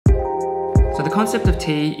So the concept of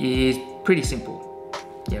tea is pretty simple.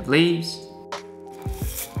 You have leaves,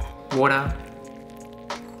 water,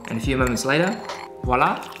 and a few moments later,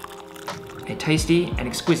 voila, a tasty and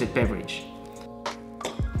exquisite beverage.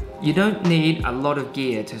 You don't need a lot of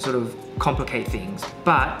gear to sort of complicate things,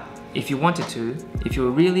 but if you wanted to, if you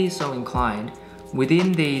were really so inclined,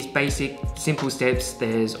 within these basic simple steps,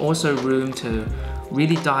 there's also room to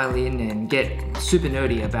really dial in and get super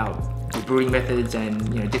nerdy about the brewing methods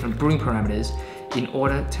and different brewing parameters in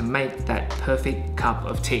order to make that perfect cup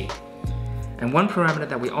of tea. And one parameter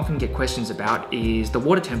that we often get questions about is the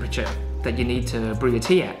water temperature that you need to brew your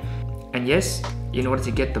tea at. And yes, in order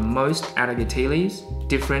to get the most out of your tea leaves,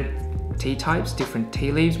 different tea types, different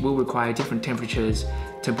tea leaves will require different temperatures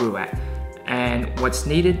to brew at. And what's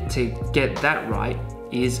needed to get that right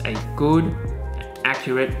is a good,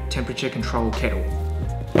 accurate temperature control kettle.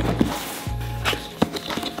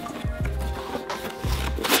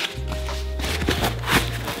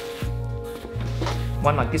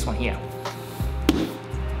 One like this one here.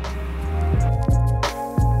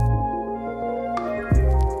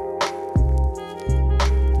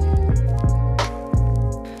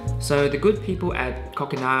 So the good people at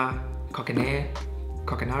Cocinaré,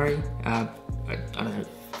 I don't know,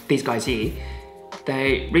 these guys here,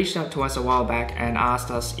 they reached out to us a while back and asked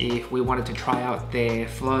us if we wanted to try out their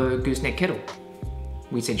Flow Gooseneck Kettle.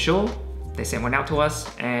 We said sure, they sent one out to us,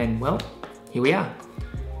 and well, here we are.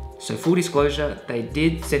 So full disclosure, they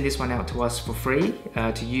did send this one out to us for free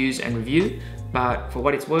to use and review, but for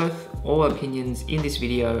what it's worth, all opinions in this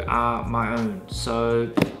video are my own,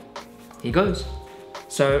 so here goes.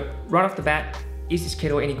 So right off the bat, is this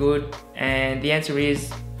kettle any good? And the answer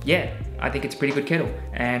is, yeah, I think it's a pretty good kettle,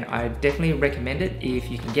 and I definitely recommend it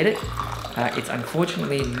if you can get it. It's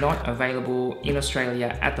unfortunately not available in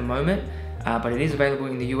Australia at the moment, but it is available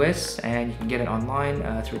in the US, and you can get it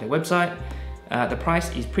online through their website. The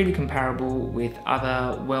price is pretty comparable with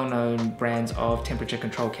other well-known brands of temperature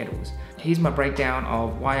control kettles. Here's my breakdown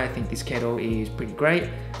of why I think this kettle is pretty great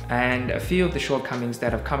and a few of the shortcomings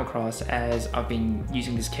that I've come across as I've been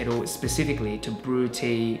using this kettle specifically to brew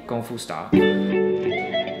tea Gongfu style.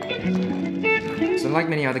 So like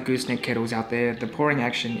many other gooseneck kettles out there, the pouring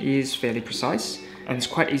action is fairly precise, and it's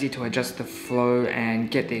quite easy to adjust the flow and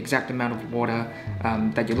get the exact amount of water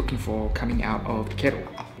that you're looking for coming out of the kettle.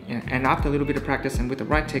 And after a little bit of practice and with the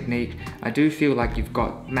right technique, I do feel like you've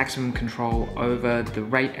got maximum control over the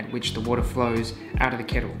rate at which the water flows out of the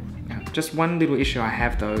kettle. Just one little issue I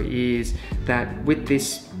have though is that with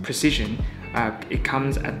this precision, it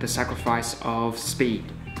comes at the sacrifice of speed.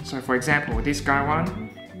 So for example, this guy one,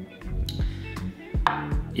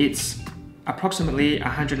 it's approximately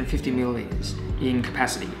 150 milliliters in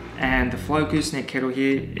capacity, and the Flow Gooseneck Kettle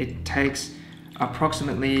here, it takes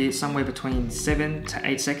approximately somewhere between 7 to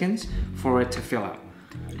 8 seconds for it to fill up.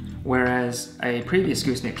 Whereas a previous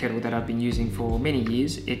gooseneck kettle that I've been using for many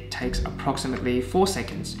years, it takes approximately 4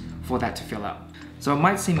 seconds for that to fill up. So it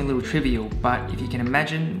might seem a little trivial, but if you can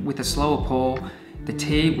imagine with a slower pour, the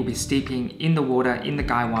tea will be steeping in the water in the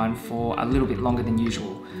gaiwan for a little bit longer than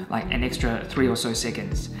usual, like an extra 3 or so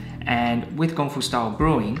seconds. And with Gongfu style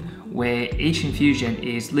brewing, where each infusion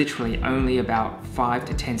is literally only about 5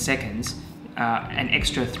 to 10 seconds, an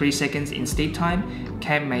extra 3 seconds in steep time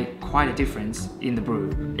can make quite a difference in the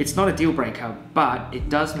brew. It's not a deal breaker, but it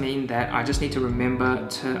does mean that I just need to remember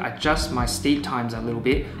to adjust my steep times a little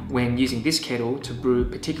bit when using this kettle to brew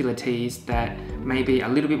particular teas that may be a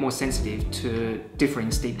little bit more sensitive to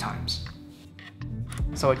differing steep times.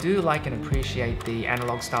 So I do like and appreciate the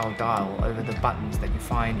analog style dial over the buttons that you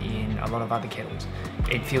find in a lot of other kettles.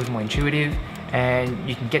 It feels more intuitive and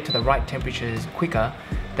you can get to the right temperatures quicker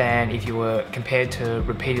than if you were compared to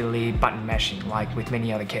repeatedly button mashing like with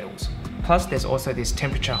many other kettles. Plus there's also this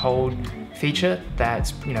temperature hold feature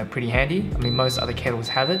that's pretty handy. I mean, most other kettles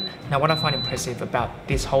have it. Now what I find impressive about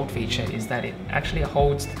this hold feature is that it actually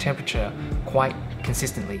holds the temperature quite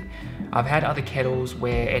consistently. I've had other kettles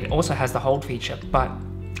where it also has the hold feature, but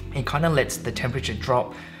it kind of lets the temperature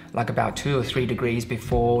drop like about 2 or 3 degrees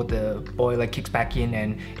before the boiler kicks back in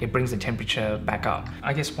and it brings the temperature back up.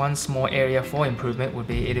 I guess one small area for improvement would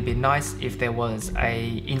be, it'd be nice if there was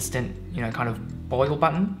a instant, kind of boil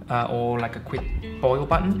button or like a quick boil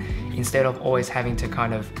button, instead of always having to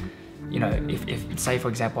kind of, if say for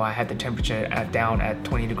example I had the temperature down at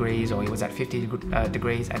 20 degrees or it was at 50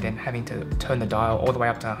 degrees and then having to turn the dial all the way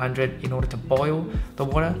up to 100 in order to boil the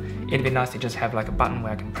water, it'd be nice to just have like a button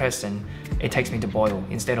where I can press and it takes me to boil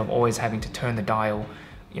instead of always having to turn the dial,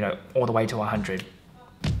 all the way to 100.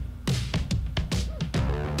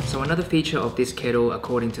 So another feature of this kettle,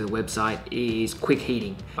 according to the website, is quick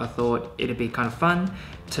heating. I thought it'd be kind of fun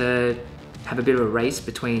to have a bit of a race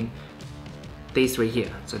between these three here.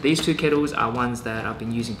 So these two kettles are ones that I've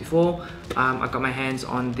been using before. I got my hands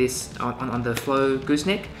on this on the Flow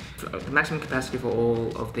Gooseneck. The maximum capacity for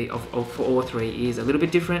all three is a little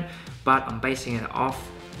bit different, but I'm basing it off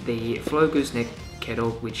the Flow Gooseneck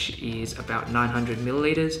Kettle, which is about 900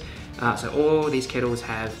 milliliters. So all these kettles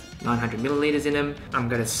have 900 milliliters in them. I'm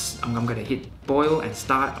gonna hit boil and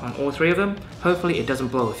start on all three of them. Hopefully it doesn't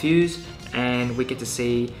blow a fuse, and we get to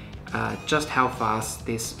see just how fast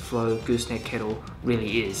this Flow Gooseneck Kettle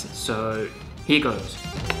really is. So here goes.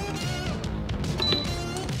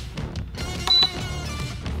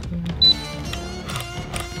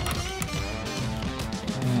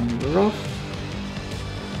 And we're off.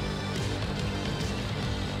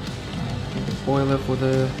 The boiler for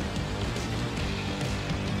the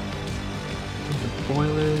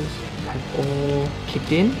boilers have all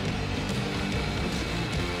kicked in.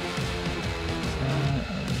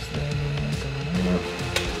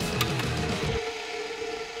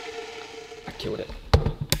 I killed it.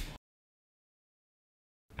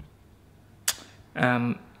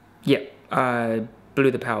 Yeah, I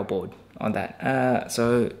blew the power board on that.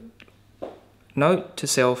 So note to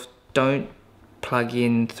self, don't plug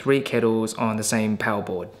in 3 kettles on the same power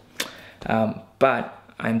board. But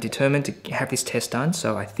I'm determined to have this test done,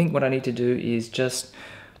 so I think what I need to do is just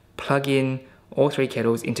plug in all 3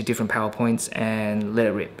 kettles into different power points and let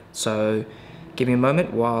it rip. So give me a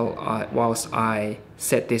moment whilst I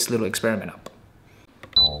set this little experiment up.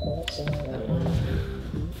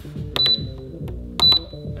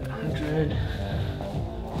 And then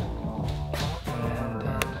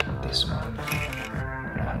this one,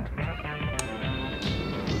 100.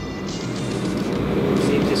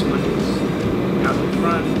 See if this one is out in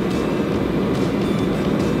front.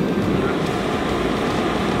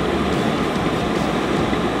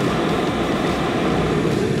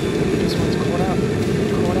 This one's caught up.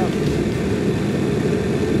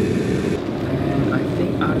 And I think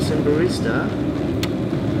Artisan Barista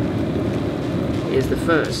is the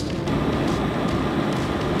first.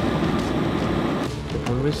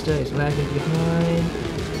 Barista is lagging behind.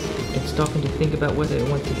 It's stopping to think about whether it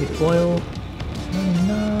wants to hit boil.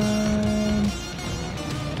 99.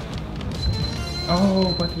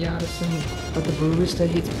 Oh, but the barista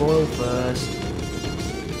hits boil first.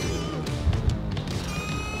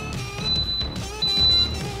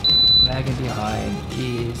 Lagging behind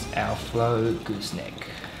is our Flow Gooseneck.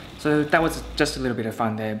 So that was just a little bit of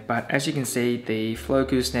fun there, but as you can see, the Flow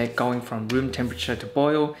Gooseneck going from room temperature to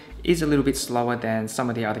boil is a little bit slower than some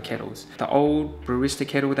of the other kettles. The old barista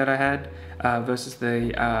kettle that I had versus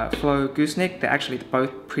the Flow Gooseneck, they're actually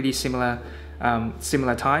both pretty similar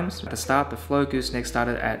times. At the start, the Flow Gooseneck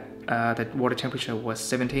started at the water temperature was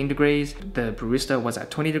 17 degrees. The barista was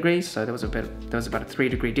at 20 degrees, so there was about a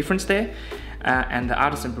 3-degree difference there. And the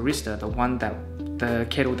Artisan Barista, the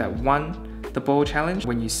kettle that won the boil challenge,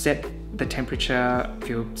 when you set the temperature, if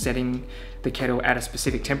you're setting the kettle at a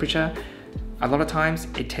specific temperature, a lot of times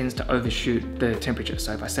it tends to overshoot the temperature.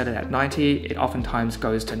 So if I set it at 90, it oftentimes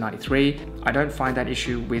goes to 93. I don't find that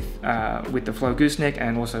issue with the Flow Gooseneck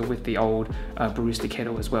and also with the old barista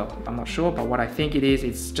kettle as well. I'm not sure, but what I think it is,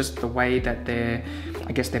 it's just the way that their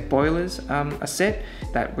boilers are set,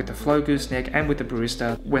 that with the Flow Gooseneck and with the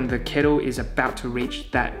barista, when the kettle is about to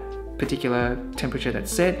reach that particular temperature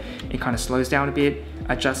that's set, it kind of slows down a bit,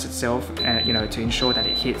 adjusts itself, to ensure that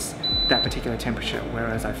it hits that particular temperature.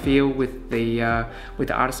 Whereas I feel with the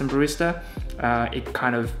Artisan Barista, it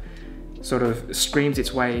kind of sort of screams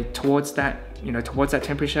its way towards that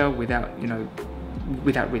temperature without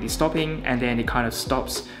really stopping, and then it kind of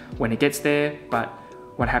stops when it gets there. But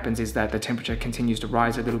what happens is that the temperature continues to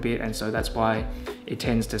rise a little bit, and so that's why it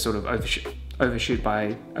tends to sort of overshoot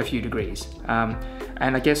by a few degrees.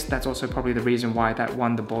 And I guess that's also probably the reason why that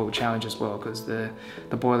won the boil challenge as well, because the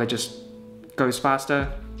boiler just goes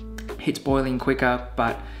faster, hits boiling quicker,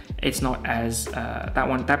 but it's not as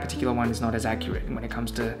that particular one is not as accurate when it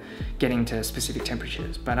comes to getting to specific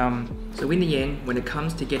temperatures. But so in the end, when it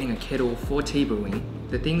comes to getting a kettle for tea brewing,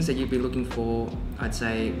 the things that you'd be looking for, I'd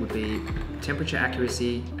say, would be temperature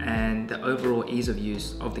accuracy and the overall ease of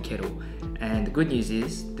use of the kettle. And the good news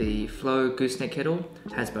is the Flow Gooseneck Kettle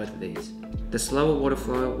has both of these. The slower water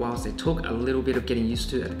flow, whilst it took a little bit of getting used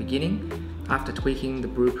to at the beginning, after tweaking the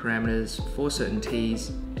brew parameters for certain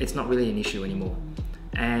teas, it's not really an issue anymore.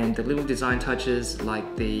 And the little design touches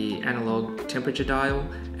like the analog temperature dial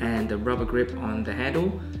and the rubber grip on the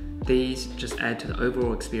handle, these just add to the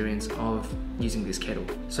overall experience of using this kettle.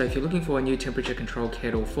 So if you're looking for a new temperature control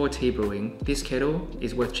kettle for tea brewing, this kettle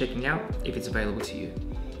is worth checking out if it's available to you.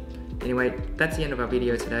 Anyway, that's the end of our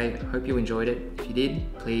video today. I hope you enjoyed it. If you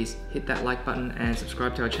did, please hit that like button and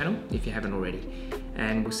subscribe to our channel if you haven't already.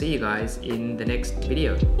 And we'll see you guys in the next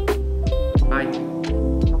video.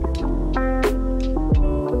 Bye.